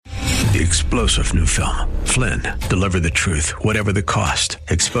The explosive new film, Flynn, deliver the truth, whatever the cost,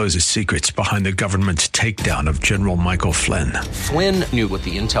 exposes secrets behind the government's takedown of General Michael Flynn. Flynn knew what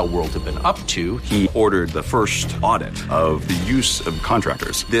the intel world had been up to. He ordered the first audit of the use of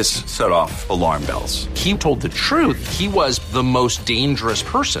contractors. This set off alarm bells. He told the truth. He was the most dangerous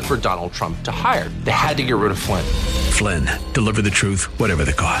person for Donald Trump to hire. They had to get rid of Flynn. Flynn, deliver the truth, whatever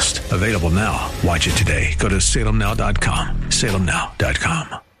the cost. Available now. Watch it today. Go to salemnow.com.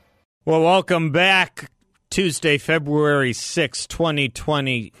 salemnow.com. Well, welcome back. Tuesday, February 6,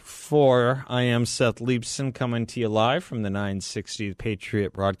 2024. I am Seth Leibson, coming to you live from the 960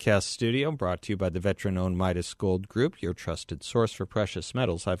 Patriot Broadcast Studio, brought to you by the veteran-owned Midas Gold Group, your trusted source for precious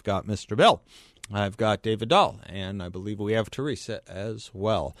metals. I've got Mr. Bill. I've got David Dahl, and I believe we have Teresa as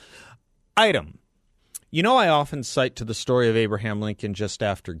well. Item. You know, I often cite to the story of Abraham Lincoln just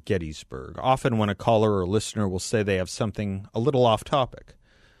after Gettysburg, often when a caller or listener will say they have something a little off topic.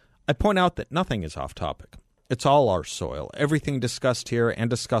 I point out that nothing is off topic. It's all our soil. Everything discussed here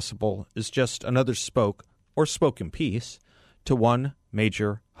and discussable is just another spoke or spoken piece to one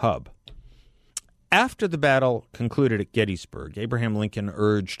major hub. After the battle concluded at Gettysburg, Abraham Lincoln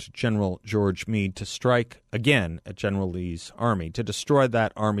urged General George Meade to strike again at General Lee's army, to destroy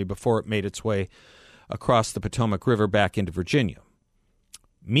that army before it made its way across the Potomac River back into Virginia.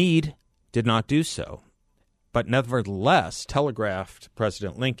 Meade did not do so, but nevertheless telegraphed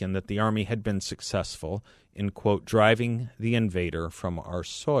President Lincoln that the Army had been successful in, quote, driving the invader from our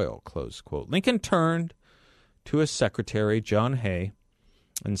soil, close quote. Lincoln turned to his secretary, John Hay,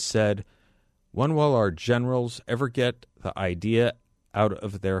 and said, "When will our generals ever get the idea out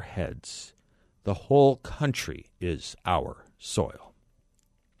of their heads? The whole country is our soil."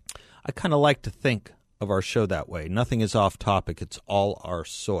 I kind of like to think of our show that way. Nothing is off topic. It's all our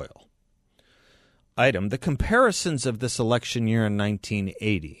soil. Item. The comparisons of this election year in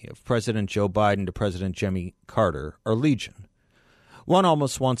 1980 of President Joe Biden to President Jimmy Carter are legion. One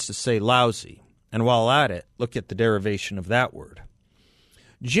almost wants to say lousy, and while at it, look at the derivation of that word.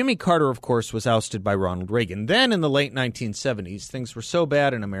 Jimmy Carter, of course, was ousted by Ronald Reagan. Then in the late 1970s, things were so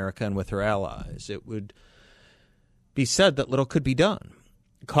bad in America and with her allies, it would be said that little could be done.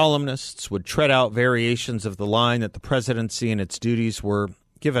 Columnists would tread out variations of the line that the presidency and its duties were,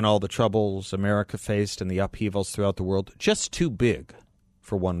 given all the troubles America faced and the upheavals throughout the world, just too big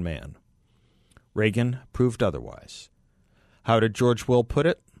for one man. Reagan proved otherwise. How did George Will put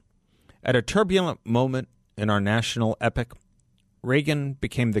it? At a turbulent moment in our national epic, Reagan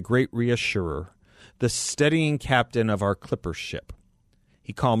became the great reassurer, the steadying captain of our clipper ship.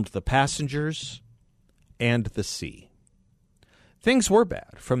 He calmed the passengers and the sea. Things were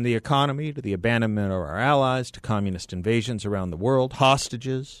bad, from the economy to the abandonment of our allies to communist invasions around the world,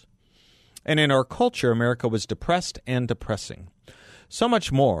 hostages. And in our culture, America was depressed and depressing. So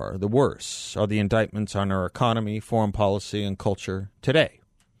much more, the worse, are the indictments on our economy, foreign policy, and culture today.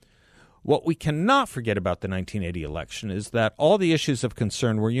 What we cannot forget about the 1980 election is that all the issues of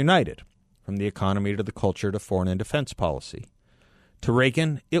concern were united, from the economy to the culture to foreign and defense policy. To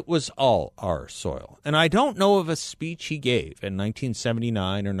Reagan, it was all our soil. And I don't know of a speech he gave in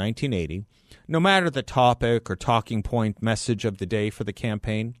 1979 or 1980, no matter the topic or talking point message of the day for the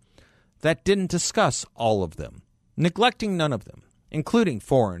campaign, that didn't discuss all of them, neglecting none of them, including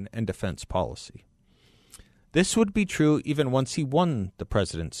foreign and defense policy. This would be true even once he won the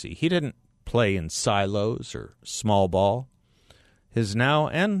presidency. He didn't play in silos or small ball. His now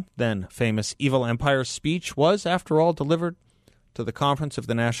and then famous Evil Empire speech was, after all, delivered to the Conference of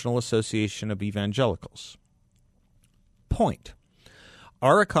the National Association of Evangelicals. Point.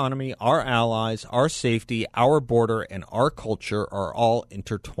 Our economy, our allies, our safety, our border, and our culture are all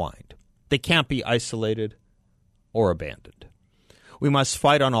intertwined. They can't be isolated or abandoned. We must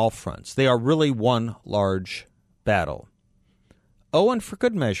fight on all fronts. They are really one large battle. Oh, and for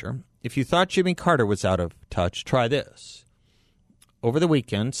good measure, if you thought Jimmy Carter was out of touch, try this. Over the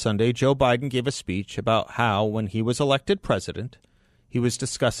weekend, Sunday, Joe Biden gave a speech about how, when he was elected president, he was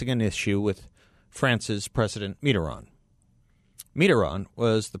discussing an issue with France's President Mitterrand. Mitterrand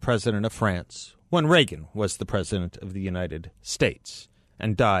was the president of France when Reagan was the president of the United States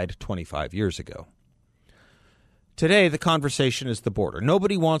and died 25 years ago. Today, the conversation is the border.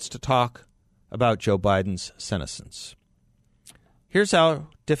 Nobody wants to talk about Joe Biden's senescence. Here's how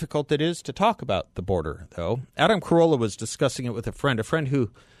difficult it is to talk about the border, though. Adam Carolla was discussing it with a friend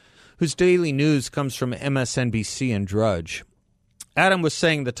whose daily news comes from MSNBC and Drudge. Adam was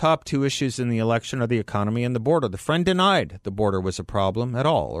saying the top two issues in the election are the economy and the border. The friend denied the border was a problem at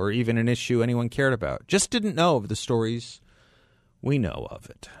all, or even an issue anyone cared about. Just didn't know of the stories we know of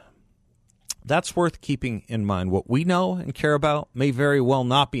it. That's worth keeping in mind. What we know and care about may very well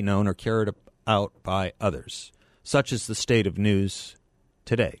not be known or cared out by others, such as the state of news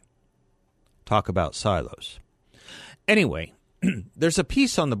today. Talk about silos. Anyway, there's a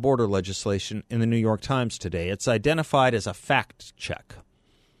piece on the border legislation in the New York Times today. It's identified as a fact check.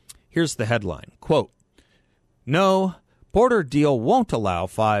 Here's the headline, quote, "No, border deal won't allow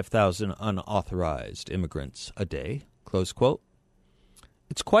 5,000 unauthorized immigrants a day," close quote.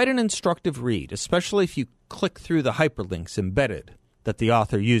 It's quite an instructive read, especially if you click through the hyperlinks embedded that the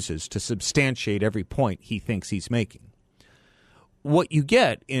author uses to substantiate every point he thinks he's making. What you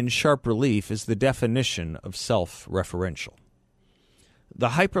get in sharp relief is the definition of self-referential.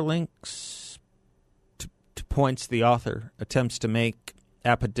 The hyperlinks to points the author attempts to make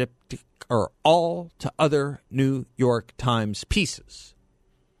apodictic are all to other New York Times pieces.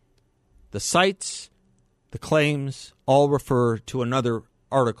 The cites, the claims, all refer to another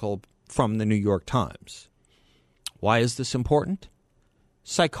article from the New York Times. Why is this important?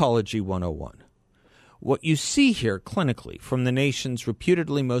 Psychology 101. What you see here clinically from the nation's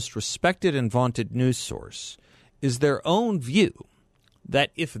reputedly most respected and vaunted news source is their own view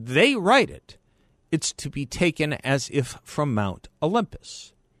that if they write it, it's to be taken as if from Mount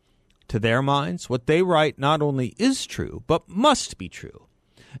Olympus. To their minds, what they write not only is true, but must be true.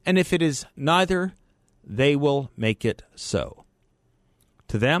 And if it is neither, they will make it so.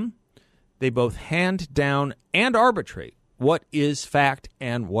 To them, they both hand down and arbitrate what is fact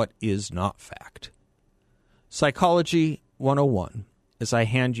and what is not fact. Psychology 101, as I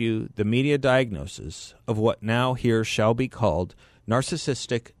hand you the media diagnosis of what now here shall be called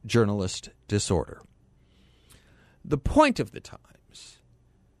narcissistic journalist disorder. The point of the Times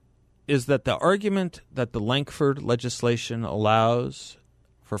is that the argument that the Lankford legislation allows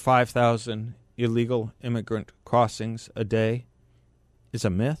for 5,000 illegal immigrant crossings a day is a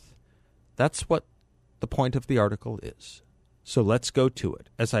myth. That's what the point of the article is. So let's go to it,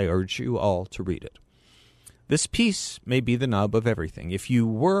 as I urge you all to read it. This piece may be the nub of everything. If you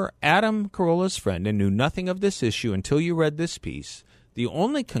were Adam Carolla's friend and knew nothing of this issue until you read this piece, the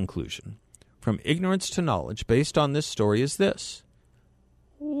only conclusion from ignorance to knowledge based on this story is this.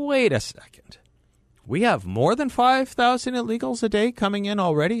 Wait a second. We have more than 5,000 illegals a day coming in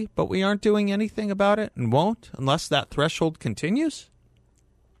already, but we aren't doing anything about it and won't unless that threshold continues?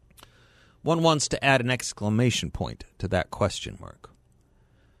 One wants to add an exclamation point to that question mark.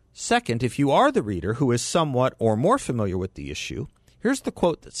 Second, if you are the reader who is somewhat or more familiar with the issue, here's the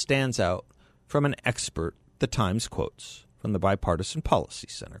quote that stands out from an expert the Times quotes from the Bipartisan Policy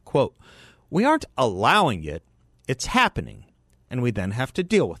Center. Quote, "We aren't allowing it, it's happening, and we then have to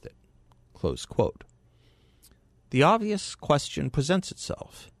deal with it." Close quote. The obvious question presents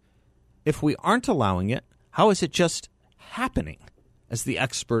itself. If we aren't allowing it, how is it just happening? As the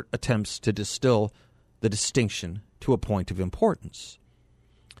expert attempts to distill the distinction to a point of importance.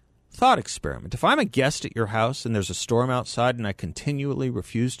 Thought experiment. If I'm a guest at your house and there's a storm outside and I continually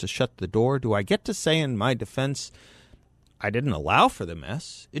refuse to shut the door, do I get to say in my defense, I didn't allow for the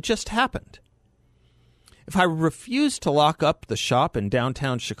mess, it just happened? If I refuse to lock up the shop in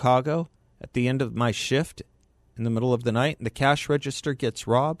downtown Chicago at the end of my shift in the middle of the night and the cash register gets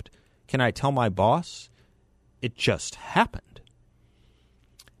robbed, can I tell my boss, it just happened?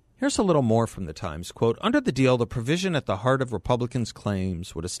 Here's a little more from the Times. Quote, "Under the deal, the provision at the heart of Republicans'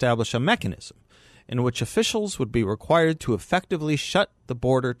 claims would establish a mechanism in which officials would be required to effectively shut the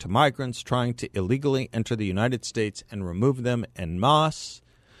border to migrants trying to illegally enter the United States and remove them en masse.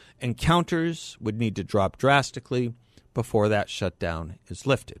 Encounters would need to drop drastically before that shutdown is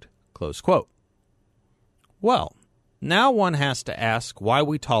lifted." Close quote. Well, now one has to ask why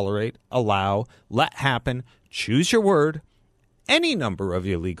we tolerate, allow, let happen, choose your word, any number of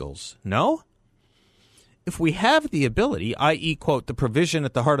illegals, no? If we have the ability, i.e., quote, the provision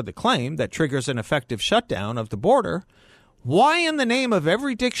at the heart of the claim that triggers an effective shutdown of the border, why in the name of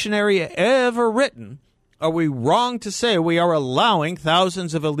every dictionary ever written are we wrong to say we are allowing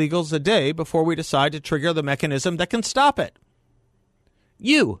thousands of illegals a day before we decide to trigger the mechanism that can stop it?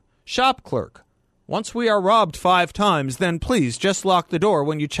 You, shop clerk, once we are robbed 5 times, then please just lock the door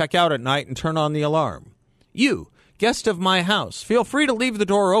when you check out at night and turn on the alarm. You, guest of my house, feel free to leave the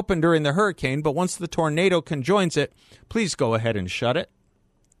door open during the hurricane, but once the tornado conjoins it, please go ahead and shut it.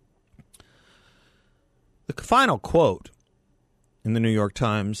 The final quote in the New York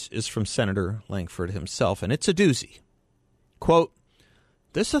Times is from Senator Lankford himself, and it's a doozy. Quote,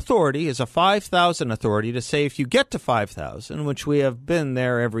 "This authority is a 5,000 authority to say if you get to 5,000, which we have been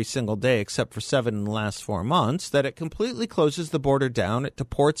there every single day except for 7 in the last 4 months, that it completely closes the border down, it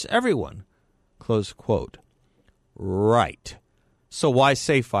deports everyone." Close quote. Right. So why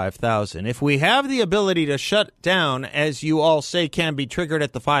say 5,000? If we have the ability to shut down, as you all say can be triggered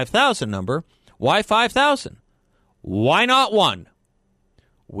at the 5,000 number, why 5,000? Why not 1?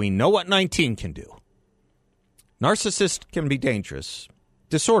 We know what 19 can do. Narcissists can be dangerous.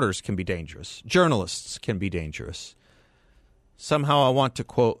 Disorders can be dangerous. Journalists can be dangerous. Somehow I want to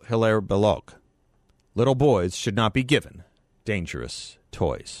quote Hilaire Belloc. Little boys should not be given dangerous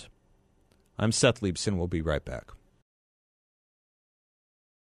toys. I'm Seth Leibson. We'll be right back.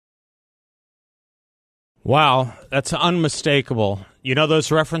 Wow, that's unmistakable. You know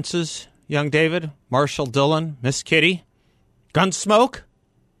those references, young David? Marshall Dillon, Miss Kitty, Gunsmoke?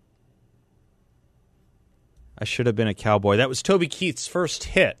 I Should Have Been a Cowboy. That was Toby Keith's first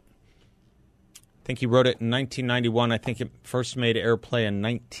hit. I think he wrote it in 1991. I think it first made airplay in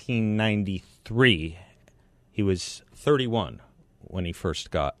 1993. He was 31 when he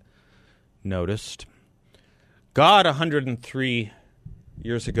first got noticed. God, 103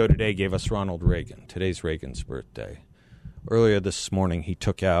 years ago today, gave us Ronald Reagan. Today's Reagan's birthday. Earlier this morning, he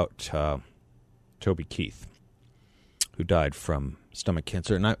took out Toby Keith, who died from stomach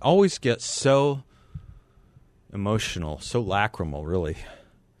cancer. And I always get so emotional, so lacrimal, really,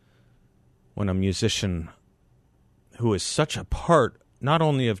 when a musician who is such a part not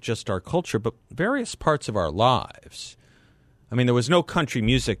only of just our culture, but various parts of our lives. I mean, there was no country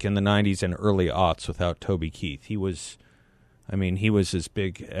music in the 90s and early aughts without Toby Keith. He was as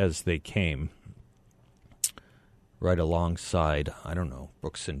big as they came, right alongside, I don't know,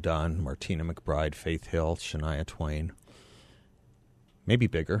 Brooks and Dunn, Martina McBride, Faith Hill, Shania Twain. Maybe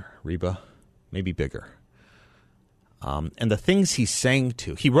bigger, Reba, maybe bigger. And the things he sang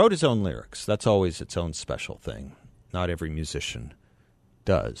to, he wrote his own lyrics. That's always its own special thing. Not every musician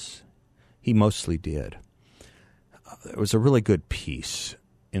does. He mostly did. There was a really good piece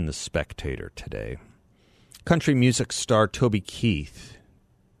in The Spectator today. Country music star Toby Keith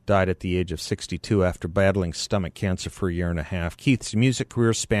died at the age of 62 after battling stomach cancer for a year and a half. Keith's music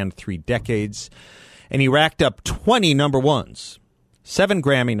career spanned 3 decades, and he racked up 20 number ones, 7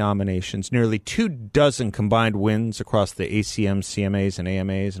 Grammy nominations, nearly 24 combined wins across the ACM, CMAs, and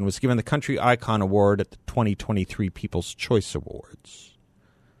AMAs, and was given the Country Icon Award at the 2023 People's Choice Awards.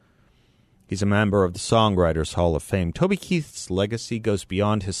 He's a member of the Songwriters Hall of Fame. Toby Keith's legacy goes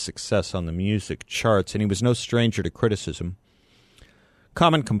beyond his success on the music charts, and he was no stranger to criticism.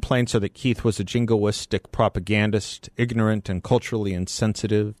 Common complaints are that Keith was a jingoistic propagandist, ignorant and culturally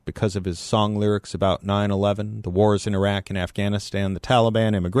insensitive because of his song lyrics about 9/11, the wars in Iraq and Afghanistan, the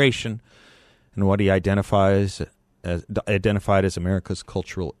Taliban, immigration, and what he identified as America's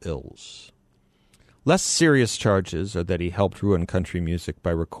cultural ills. Less serious charges are that he helped ruin country music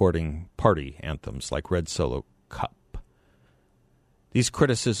by recording party anthems like Red Solo Cup. These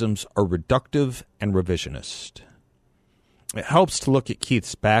criticisms are reductive and revisionist. It helps to look at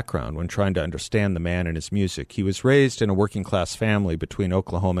Keith's background when trying to understand the man and his music. He was raised in a working-class family between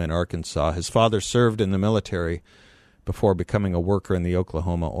Oklahoma and Arkansas. His father served in the military before becoming a worker in the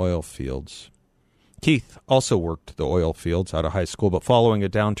Oklahoma oil fields. Keith also worked the oil fields out of high school, but following a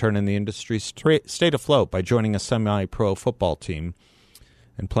downturn in the industry, stayed afloat by joining a semi-pro football team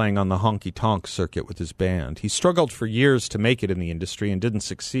and playing on the honky-tonk circuit with his band. He struggled for years to make it in the industry and didn't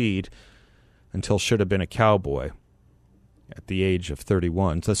succeed until Should Have Been a Cowboy at the age of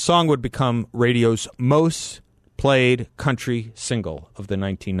 31. The song would become radio's most played country single of the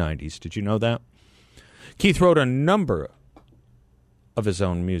 1990s. Did you know that? Keith wrote a number of his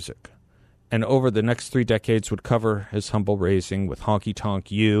own music, and over the next 3 decades would cover his humble raising with Honky Tonk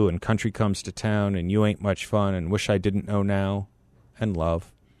You and Country Comes to Town and You Ain't Much Fun and Wish I Didn't Know Now and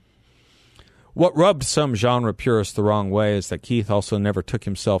Love. What rubbed some genre purists the wrong way is that Keith also never took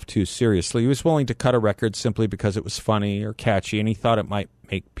himself too seriously. He was willing to cut a record simply because it was funny or catchy, and he thought it might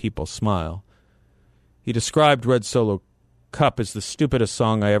make people smile. He described Red Solo Cup as the stupidest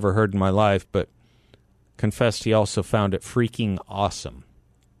song I ever heard in my life, but confessed he also found it freaking awesome.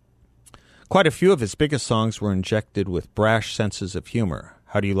 Quite a few of his biggest songs were injected with brash senses of humor.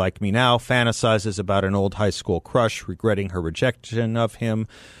 How Do You Like Me Now fantasizes about an old high school crush regretting her rejection of him,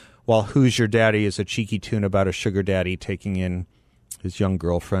 while Who's Your Daddy is a cheeky tune about a sugar daddy taking in his young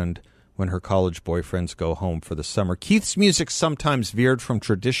girlfriend when her college boyfriends go home for the summer. Keith's music sometimes veered from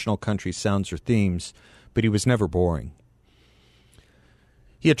traditional country sounds or themes, but he was never boring.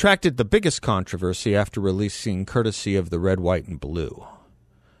 He attracted the biggest controversy after releasing Courtesy of the Red, White, and Blue.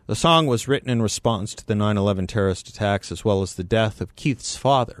 The song was written in response to the 9/11 terrorist attacks as well as the death of Keith's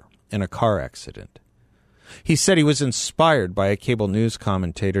father in a car accident. He said he was inspired by a cable news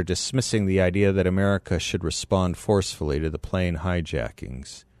commentator dismissing the idea that America should respond forcefully to the plane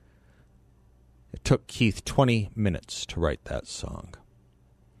hijackings. It took Keith 20 minutes to write that song.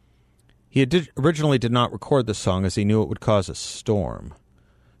 He originally did not record the song as he knew it would cause a storm.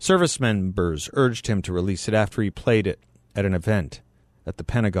 Service members urged him to release it after he played it at an event at the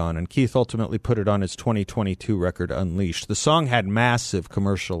Pentagon, and Keith ultimately put it on his 2022 record, Unleashed. The song had massive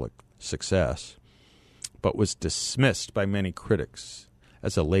commercial success, but was dismissed by many critics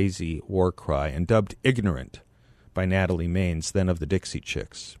as a lazy war cry and dubbed ignorant by Natalie Maines, then of the Dixie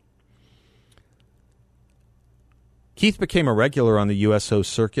Chicks. Keith became a regular on the USO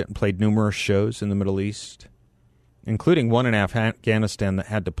circuit and played numerous shows in the Middle East, including one in Afghanistan that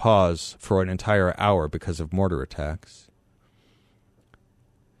had to pause for an entire hour because of mortar attacks.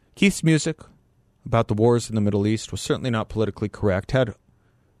 Keith's music about the wars in the Middle East was certainly not politically correct, had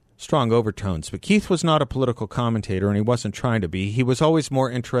strong overtones, but Keith was not a political commentator, and he wasn't trying to be. He was always more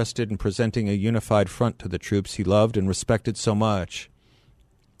interested in presenting a unified front to the troops he loved and respected so much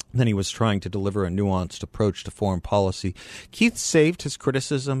than he was trying to deliver a nuanced approach to foreign policy. Keith saved his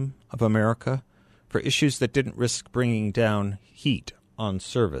criticism of America for issues that didn't risk bringing down heat on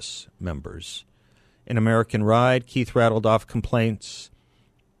service members. In American Ride, Keith rattled off complaints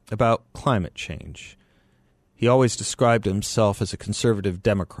about climate change. He always described himself as a conservative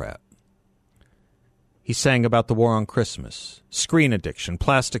Democrat. He sang about the war on Christmas, screen addiction,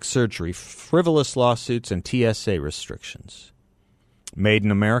 plastic surgery, frivolous lawsuits, and TSA restrictions. Made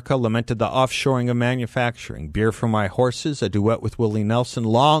in America lamented the offshoring of manufacturing. Beer for My Horses, a duet with Willie Nelson,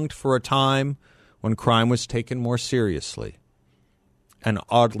 longed for a time when crime was taken more seriously. An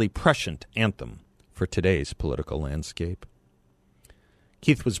oddly prescient anthem for today's political landscape.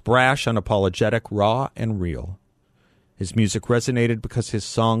 Keith was brash, unapologetic, raw, and real. His music resonated because his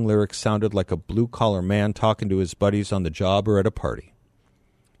song lyrics sounded like a blue-collar man talking to his buddies on the job or at a party.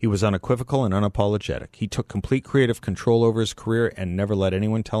 He was unequivocal and unapologetic. He took complete creative control over his career and never let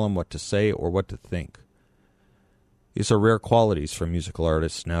anyone tell him what to say or what to think. These are rare qualities for musical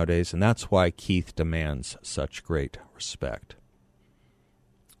artists nowadays, and that's why Keith demands such great respect.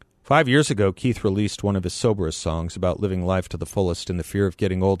 5 years ago, Keith released one of his soberest songs about living life to the fullest in the fear of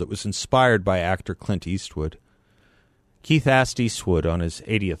getting old. It was inspired by actor Clint Eastwood. Keith asked Eastwood on his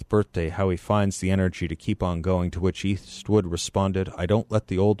 80th birthday how he finds the energy to keep on going, to which Eastwood responded, "I don't let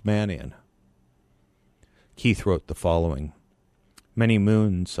the old man in." Keith wrote the following: "Many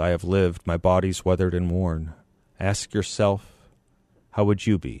moons I have lived, my body's weathered and worn. Ask yourself, how would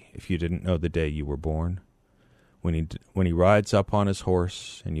you be if you didn't know the day you were born? When he rides up on his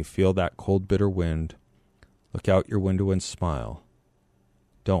horse and you feel that cold, bitter wind, look out your window and smile.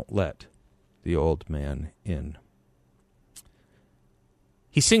 Don't let the old man in."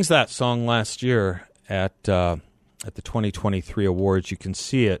 He sings that song last year at the 2023 awards. You can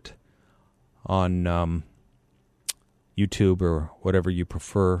see it on YouTube or whatever you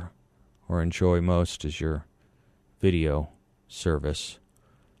prefer or enjoy most as your video service.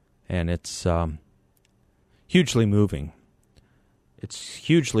 And it's hugely moving. It's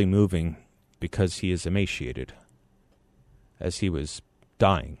hugely moving because he is emaciated as he was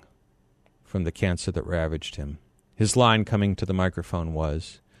dying from the cancer that ravaged him. His line coming to the microphone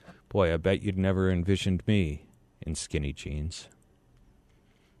was, "Boy, I bet you'd never envisioned me in skinny jeans."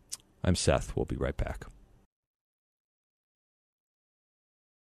 I'm Seth. We'll be right back.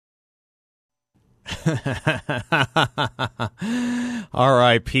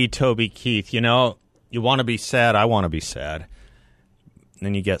 R.I.P. Toby Keith. You know, you want to be sad, I want to be sad. And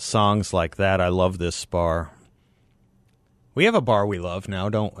then you get songs like that. I love this bar. We have a bar we love now,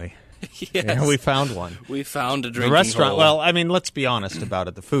 don't we? Yes. Yeah, we found one. We found a drinking The restaurant, hole. well, I mean, let's be honest about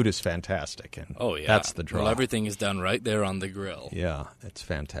it. The food is fantastic. And oh, yeah. that's the draw. Well, everything is done right there on the grill. Yeah, it's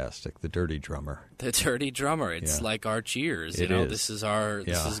fantastic. The Dirty Drummer. The Dirty Drummer. It's Yeah. like our Cheers. It you know, is. this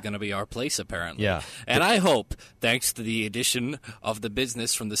is going to be our place, apparently. Yeah. And I hope, thanks to the addition of the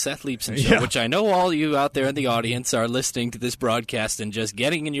business from the Seth Leibson Show, Yeah. which I know all you out there in the audience are listening to this broadcast and just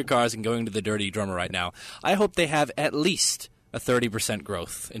getting in your cars and going to the Dirty Drummer right now, I hope they have at least a 30%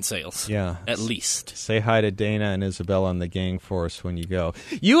 growth in sales. Yeah. At least. Say hi to Dana and Isabella and the gang for us when you go.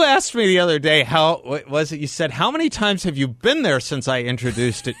 You asked me the other day, what was it? You said, how many times have you been there since I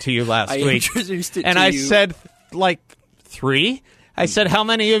introduced it to you last I week? introduced it and to I you. said, like, 3? I said, how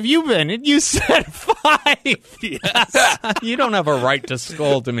many have you been? And you said 5. Yes. You don't have a right to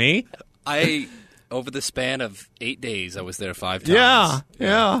scold me. Over the span of 8 days, I was there 5 times.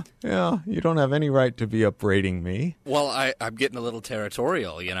 Yeah. You don't have any right to be upbraiding me. Well, I'm getting a little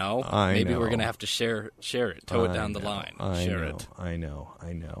territorial, you know. I Maybe know. we're going to have to share it, tow it down the line. I share know, it. I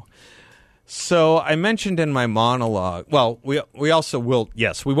know. So I mentioned in my monologue, well, we also will,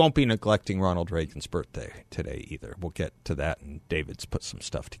 yes, we won't be neglecting Ronald Reagan's birthday today either. We'll get to that, and David's put some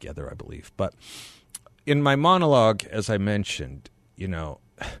stuff together, I believe. But in my monologue, as I mentioned,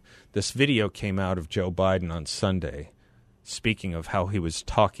 this video came out of Joe Biden on Sunday, speaking of how he was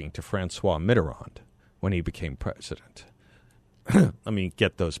talking to Francois Mitterrand when he became president. Let me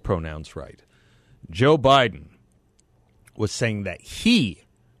get those pronouns right. Joe Biden was saying that he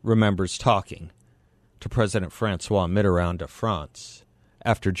remembers talking to President Francois Mitterrand of France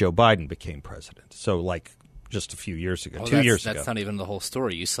after Joe Biden became president. So, like, just a few years ago, 2 years ago. That's not even the whole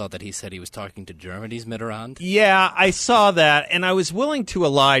story. You saw that he said he was talking to Germany's Mitterrand? Yeah, I saw that, and I was willing to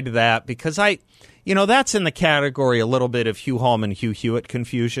ally to that because that's in the category a little bit of Hugh Hallman, Hugh Hewitt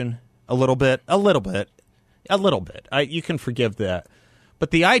confusion. A little bit. You can forgive that.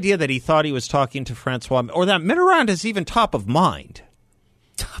 But the idea that he thought he was talking to Francois, or that Mitterrand is even top of mind.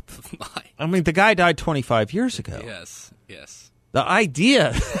 Top of mind. I mean, the guy died 25 years ago. Yes. The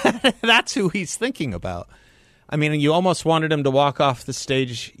idea, that's who he's thinking about. I mean, you almost wanted him to walk off the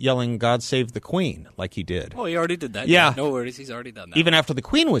stage yelling, "God save the Queen," like he did. Oh, he already did that. Yeah. No worries, he's already done that. Even after the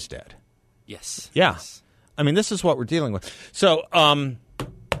Queen was dead. Yes. Yeah. Yes. I mean, this is what we're dealing with. So,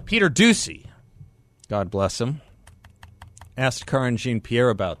 Peter Doocy, God bless him, asked Karine Jean-Pierre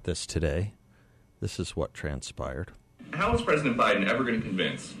about this today. This is what transpired. How is President Biden ever going to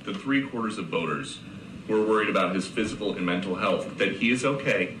convince the 3/4 of voters who are worried about his physical and mental health that he is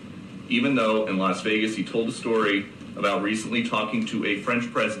okay, even though in Las Vegas he told a story about recently talking to a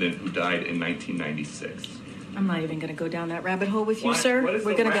French president who died in 1996? I'm not even going to go down that rabbit hole with you, Why? sir. What is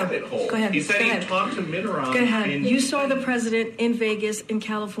We're the going to rabbit hole? Go ahead. He said go he ahead. talked to Mitterrand. Go ahead. You saw the president in Vegas, in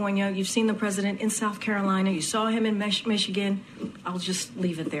California. You've seen the president in South Carolina. You saw him in Michigan. I'll just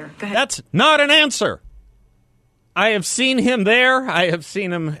leave it there. Go ahead. That's not an answer. I have seen him there. I have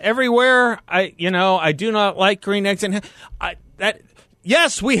seen him everywhere. I do not like green eggs and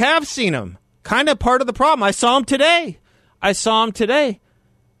yes, we have seen him. Kind of part of the problem. I saw him today.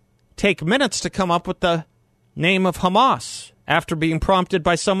 Take minutes to come up with the name of Hamas after being prompted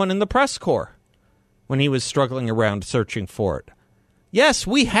by someone in the press corps when he was struggling around searching for it. Yes,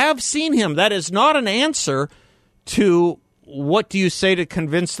 we have seen him. That is not an answer to what do you say to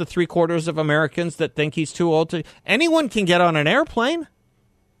convince the 3/4 of Americans that think he's too old to... Anyone can get on an airplane.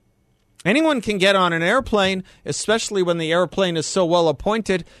 Anyone can get on an airplane, especially when the airplane is so well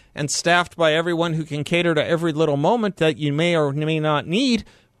appointed and staffed by everyone who can cater to every little moment that you may or may not need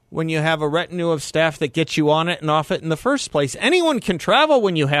when you have a retinue of staff that gets you on it and off it in the first place. Anyone can travel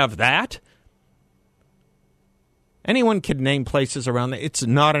when you have that. Anyone can name places around that. It's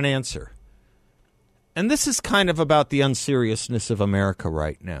not an answer. And this is kind of about the unseriousness of America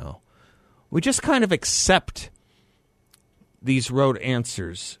right now. We just kind of accept these rote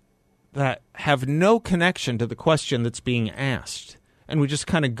answers that have no connection to the question that's being asked. And we just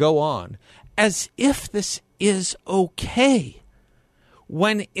kind of go on as if this is okay.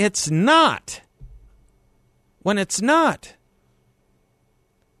 When it's not.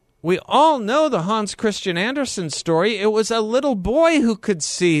 We all know the Hans Christian Andersen story. It was a little boy who could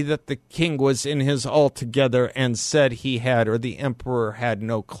see that the king was in his altogether and said he had, or the emperor had,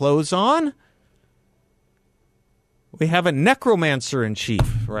 no clothes on. We have a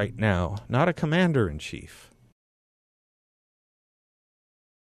necromancer-in-chief right now, not a commander-in-chief.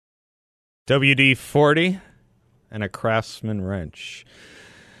 WD-40 and a Craftsman wrench.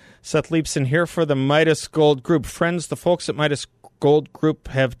 Seth Leibson here for the Midas Gold Group. Friends, the folks at Midas Gold Group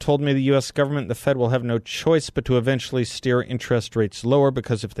have told me the U.S. government and the Fed will have no choice but to eventually steer interest rates lower,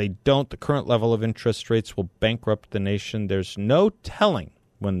 because if they don't, the current level of interest rates will bankrupt the nation. There's no telling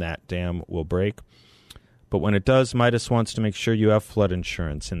when that dam will break. But when it does, Midas wants to make sure you have flood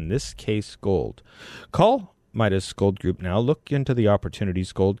insurance, in this case, gold. Call Midas Gold Group now. Look into the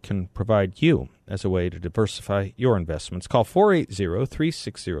opportunities gold can provide you as a way to diversify your investments. Call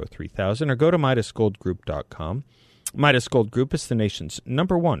 480-360-3000 or go to MidasGoldGroup.com. Midas Gold Group is the nation's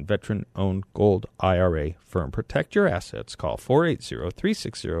 #1 veteran-owned gold IRA firm. Protect your assets. Call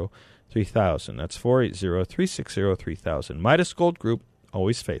 480-360-3000. That's 480-360-3000. Midas Gold Group,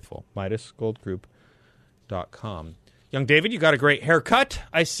 always faithful. MidasGoldGroup.com. Young David, you got a great haircut,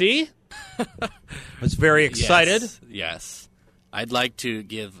 I see. I was very excited. Yes. I'd like to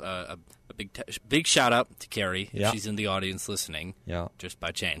give a big shout-out to Carrie, if she's in the audience listening, just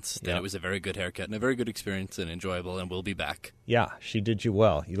by chance. That it was a very good haircut and a very good experience and enjoyable, and we'll be back. Yeah, she did you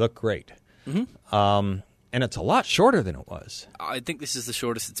well. You look great. Mm-hmm. And it's a lot shorter than it was. I think this is the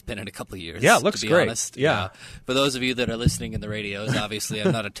shortest it's been in a couple of years. Yeah, it looks to be great. Honest. Yeah. For those of you that are listening in the radios, obviously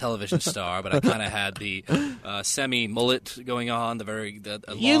I'm not a television star, but I kind of had the semi-mullet going on, the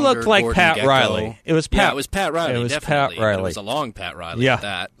You looked like Gordon Pat Gekko. Riley. It was Pat. Yeah, it was Pat Riley. It was definitely. Pat Riley. It was a long Pat Riley. Yeah. At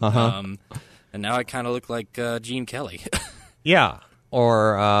that. Uh-huh. And now I kind of look like Gene Kelly. Yeah,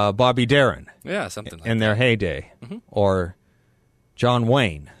 or Bobby Darin. Yeah, something like in that. their heyday, or John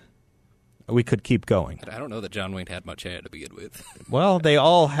Wayne. We could keep going. I don't know that John Wayne had much hair to begin with. Well, they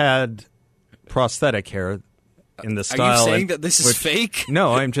all had prosthetic hair in the style. Are you saying that this is fake?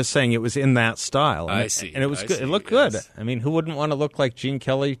 No, I'm just saying it was in that style. I see. And it was good. It looked good. I mean, who wouldn't want to look like Gene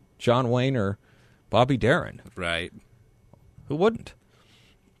Kelly, John Wayne, or Bobby Darin? Right. Who wouldn't?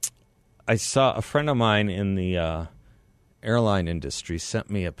 I saw a friend of mine in the airline industry sent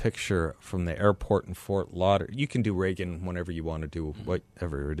me a picture from the airport in Fort Lauderdale. You can do Reagan whenever you want to do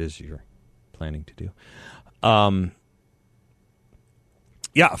whatever it is you're planning to do. A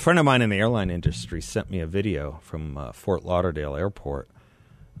friend of mine in the airline industry sent me a video from Fort Lauderdale Airport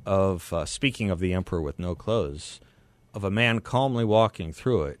of, speaking of the Emperor with no clothes, of a man calmly walking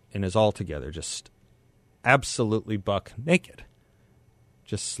through it in his altogether, just absolutely buck naked,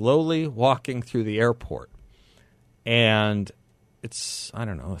 just slowly walking through the airport. And it's, I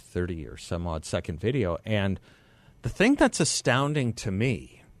don't know, a 30 or some odd second video. And the thing that's astounding to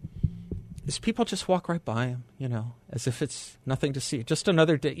me is people just walk right by him, as if it's nothing to see. Just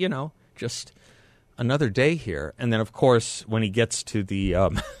another day, just another day here. And then, of course, when he gets to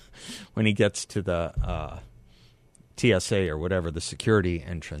the TSA or whatever, the security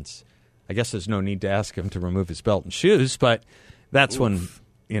entrance, I guess there's no need to ask him to remove his belt and shoes, but that's when,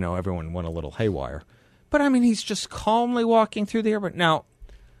 everyone went a little haywire. But, I mean, he's just calmly walking through the airport. Now,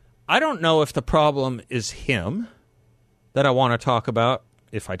 I don't know if the problem is him that I want to talk about,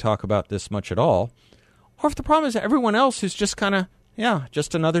 if I talk about this much at all, or if the problem is everyone else who's just kind of,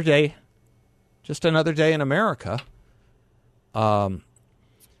 just another day in America. Matt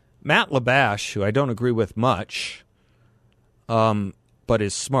Labash, who I don't agree with much, but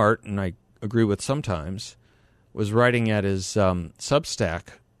is smart, and I agree with sometimes, was writing at his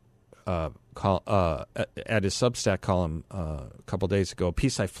Substack column a couple days ago, a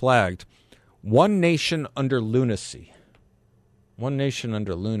piece I flagged, One Nation Under Lunacy. One Nation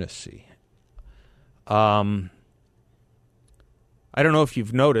Under Lunacy. I don't know if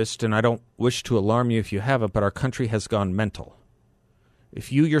you've noticed, and I don't wish to alarm you if you haven't, but our country has gone mental.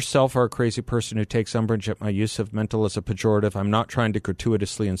 If you yourself are a crazy person who takes umbrage at my use of mental as a pejorative, I'm not trying to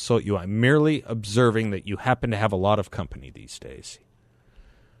gratuitously insult you. I'm merely observing that you happen to have a lot of company these days.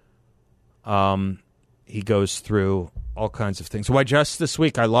 He goes through all kinds of things. Why, just this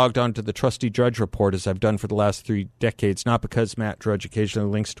week I logged on to the Trusty Drudge Report, as I've done for the last 3 decades, not because Matt Drudge occasionally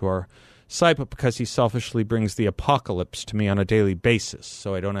links to our site, but because he selfishly brings the apocalypse to me on a daily basis,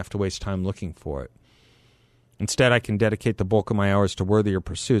 so I don't have to waste time looking for it. Instead, I can dedicate the bulk of my hours to worthier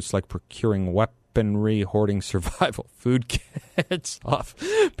pursuits like procuring weaponry, hoarding survival food kits off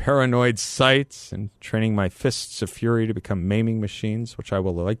paranoid sites, and training my fists of fury to become maiming machines, which I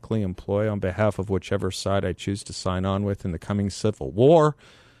will likely employ on behalf of whichever side I choose to sign on with in the coming civil war.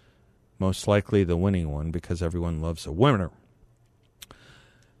 Most likely the winning one, because everyone loves a winner.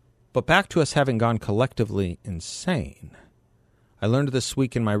 But back to us having gone collectively insane. I learned this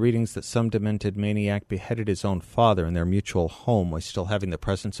week in my readings that some demented maniac beheaded his own father in their mutual home while still having the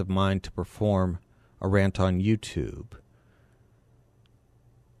presence of mind to perform a rant on YouTube.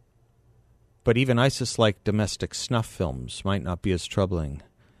 But even ISIS-like domestic snuff films might not be as troubling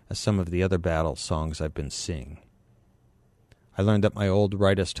as some of the other battle songs I've been seeing. I learned that my old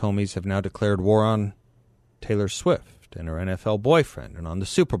rightist homies have now declared war on Taylor Swift and her NFL boyfriend, and on the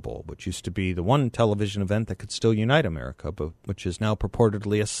Super Bowl, which used to be the one television event that could still unite America, but which is now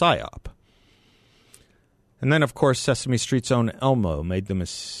purportedly a psyop. And then, of course, Sesame Street's own Elmo made the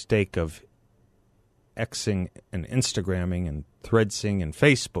mistake of Xing and Instagramming and Threadsing and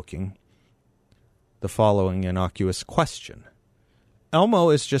Facebooking the following innocuous question. Elmo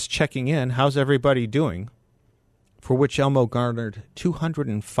is just checking in, how's everybody doing? For which Elmo garnered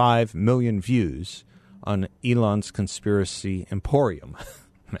 205 million views on Elon's Conspiracy Emporium,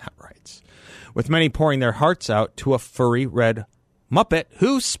 Matt writes, with many pouring their hearts out to a furry red Muppet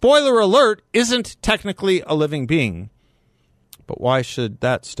who, spoiler alert, isn't technically a living being. But why should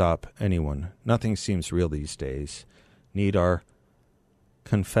that stop anyone? Nothing seems real these days. Need our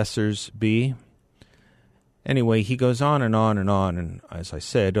confessors be? Anyway, he goes on and on and on, and as I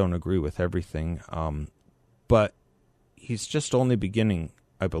say, I don't agree with everything, but he's just only beginning,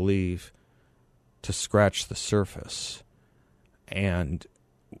 I believe, to scratch the surface. And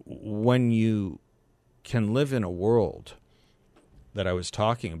when you can live in a world that I was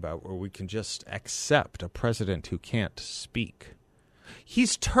talking about where we can just accept a president who can't speak.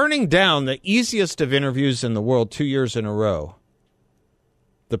 He's turning down the easiest of interviews in the world 2 years in a row.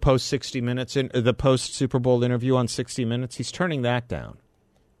 The post 60 Minutes, the post Super Bowl interview on 60 Minutes, he's turning that down.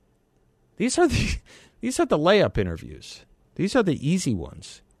 These are the layup interviews. These are the easy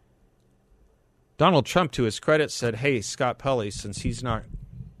ones. Donald Trump, to his credit, said, "Hey, Scott Pelley, since he's not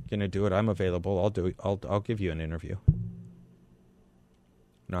going to do it, I'm available. I'll do it. I'll give you an interview."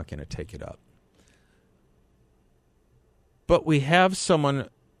 I'm not going to take it up. But we have someone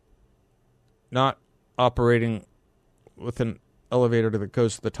not operating with an elevator that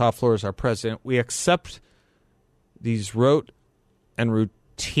goes to the top floor as our president. We accept these rote and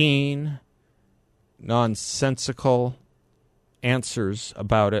routine, nonsensical answers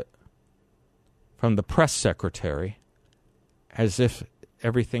about it from the press secretary as if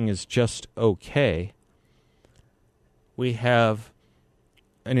everything is just okay. We have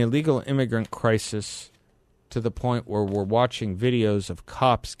an illegal immigrant crisis to the point where we're watching videos of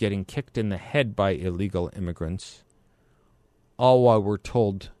cops getting kicked in the head by illegal immigrants, all while we're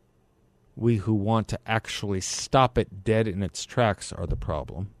told we who want to actually stop it dead in its tracks are the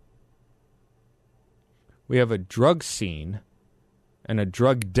problem. We have a drug scene and a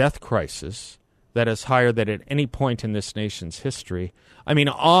drug death crisis that is higher than at any point in this nation's history. I mean,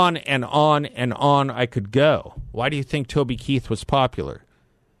 on and on and on I could go. Why do you think Toby Keith was popular?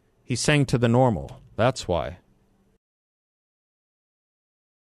 He sang to the normal. That's why.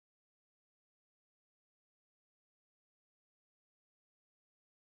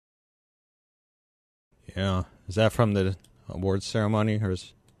 Yeah. Is that from the awards ceremony? Or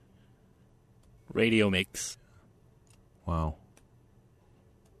is... Radio Mix. Wow.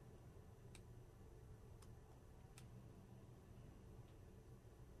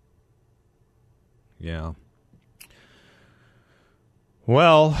 Yeah.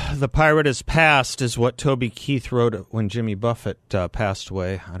 Well, the pirate is past is what Toby Keith wrote when Jimmy Buffett passed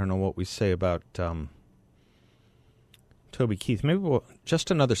away. I don't know what we say about Toby Keith. Maybe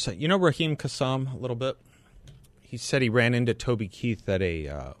just another set. You know Raheem Kassam a little bit? He said he ran into Toby Keith at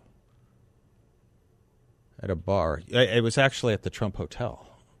a bar. It was actually at the Trump Hotel.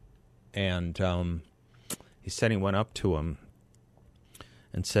 And he said he went up to him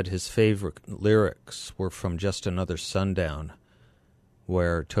and said his favorite lyrics were from Just Another Sundown,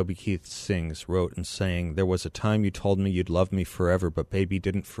 where Toby Keith wrote and sang, "There was a time you told me you'd love me forever, but baby,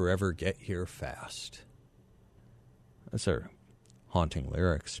 didn't forever get here fast." Those are haunting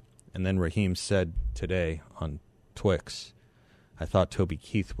lyrics. And then Raheem said today on Twix, "I thought Toby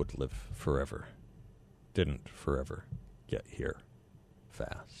Keith would live forever. Didn't forever get here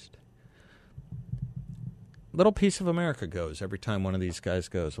fast." A little piece of America goes every time one of these guys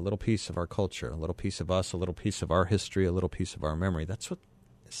goes. A little piece of our culture, a little piece of us, a little piece of our history, a little piece of our memory. That's what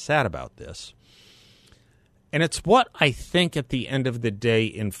is sad about this. And it's what I think at the end of the day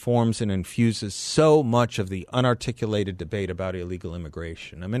informs and infuses so much of the unarticulated debate about illegal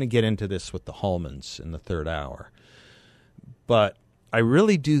immigration. I'm going to get into this with the Hallmans in the third hour. But I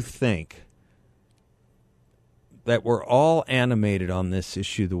really do think that we're all animated on this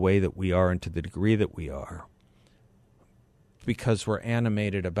issue the way that we are and to the degree that we are because we're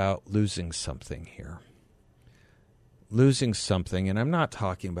animated about losing something here. Losing something, and I'm not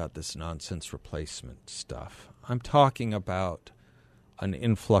talking about this nonsense replacement stuff. I'm talking about an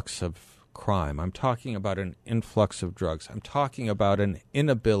influx of crime. I'm talking about an influx of drugs. I'm talking about an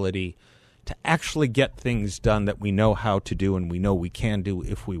inability to actually get things done that we know how to do and we know we can do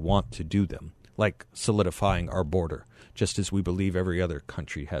if we want to do them, like solidifying our border, just as we believe every other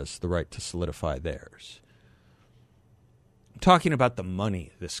country has the right to solidify theirs. I'm talking about the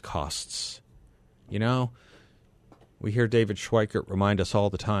money this costs. You know, we hear David Schweikert remind us all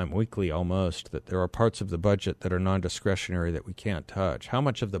the time, weekly almost, that there are parts of the budget that are non-discretionary that we can't touch. How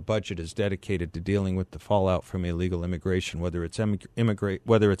much of the budget is dedicated to dealing with the fallout from illegal immigration, whether it's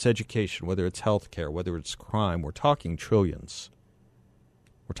whether it's education, whether it's health care, whether it's crime? We're talking trillions.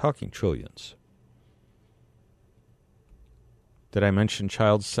 We're talking trillions. Did I mention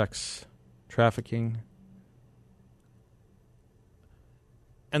child sex trafficking?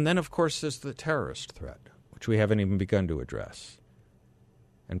 And then, of course, there's the terrorist threat, which we haven't even begun to address.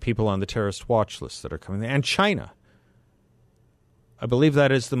 And people on the terrorist watch list that are coming. And China. I believe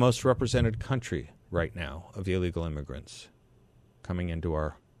that is the most represented country right now of the illegal immigrants coming into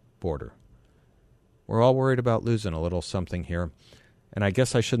our border. We're all worried about losing a little something here. And I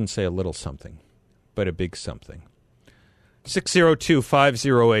guess I shouldn't say a little something, but a big something.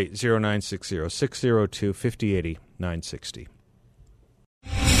 602-508-0960, 602-5080-960.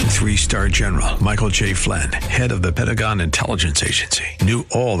 3-star general Michael J. Flynn, head of the Pentagon Intelligence Agency, knew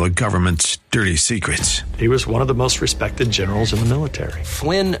all the government's dirty secrets. He was one of the most respected generals in the military.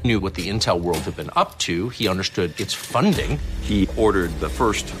 Flynn knew what the intel world had been up to. He understood its funding. He ordered the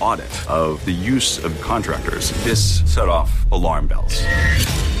first audit of the use of contractors. This set off alarm bells.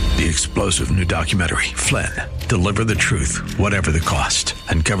 The explosive new documentary, Flynn, Deliver the Truth, Whatever the Cost,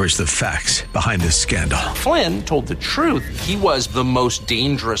 uncovers the facts behind this scandal. Flynn told the truth. He was the most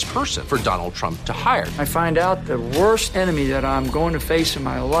dangerous person for Donald Trump to hire. I find out the worst enemy that I'm going to face in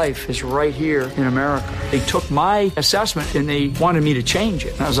my life is right here in America. They took my assessment and they wanted me to change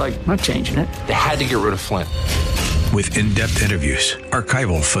it. And I was like, I'm not changing it. They had to get rid of Flynn. With in-depth interviews,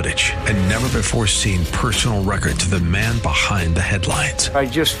 archival footage, and never-before-seen personal records of the man behind the headlines. I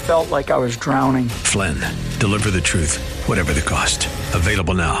just felt like I was drowning. Flynn, Deliver the Truth, Whatever the Cost.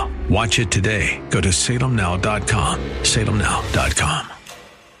 Available now. Watch it today. Go to salemnow.com. salemnow.com.